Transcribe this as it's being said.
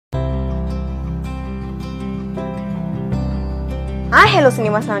Hi, hello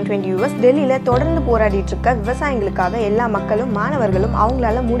Cinema 720 viewers. டெல்லியில தொடர்ந்து போராடிட்டு இருக்க விவசாயிகளுக்காக எல்லா மக்களும் மாணவர்களும்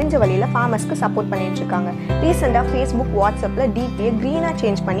அவங்களால முடிஞ்ச வழியில ஃபார்மர்ஸ்க்கு சப்போர்ட் பண்ணிட்டு இருக்காங்க. ரீசெண்டா Facebook, WhatsAppல DP green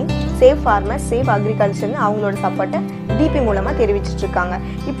சேஞ்ச் பண்ணி சேவ் ஃபார்மர்ஸ், சேவ் அக்ரிகல்ச்சர்னு அவங்களோட சப்போர்ட்டை DP மூலமா தெரிவிச்சிட்டு இருக்காங்க.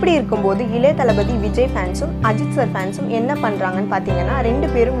 இப்படி இருக்கும்போது இளைய தளபதி விஜய் ஃபேன்ஸும் அஜித் சார் ஃபேன்ஸும் என்ன பண்றாங்கன்னு பாத்தீங்கன்னா, ரெண்டு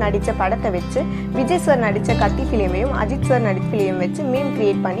பேரும் நடிச்ச படத்தை வச்சு விஜய் சார் நடிச்ச கத்தி ஃபிலிமையும் அஜித் சார் நடிச்ச ஃபிலிமையும் வச்சு மீம்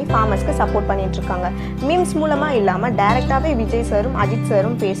கிரியேட் பண்ணி ஃபார்மர்ஸ்க்கு சப்போர்ட் பண்ணிட்டு இருக்காங்க. மீம்ஸ் மூலமா இல்லாம டைரக்டாவே விஜய் சாரும் அஜித்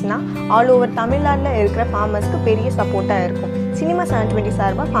சாரும் பேசினா ஆல் ஓவர் தமிழ்நாட்டில் இருக்கிற ஃபார்மர்ஸ்க்கு பெரிய சப்போர்ட்டாக இருக்கும். சினிமா 720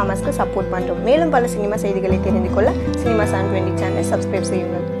 சார்பாக ஃபார்மர்ஸ்க்கு சப்போர்ட் பண்ணுறோம். மேலும் பல சினிமா செய்திகளை தெரிந்து கொள்ள சினிமா 720 சேனலை சப்ஸ்கிரைப்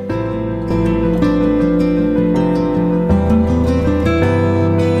செய்யுங்கள்.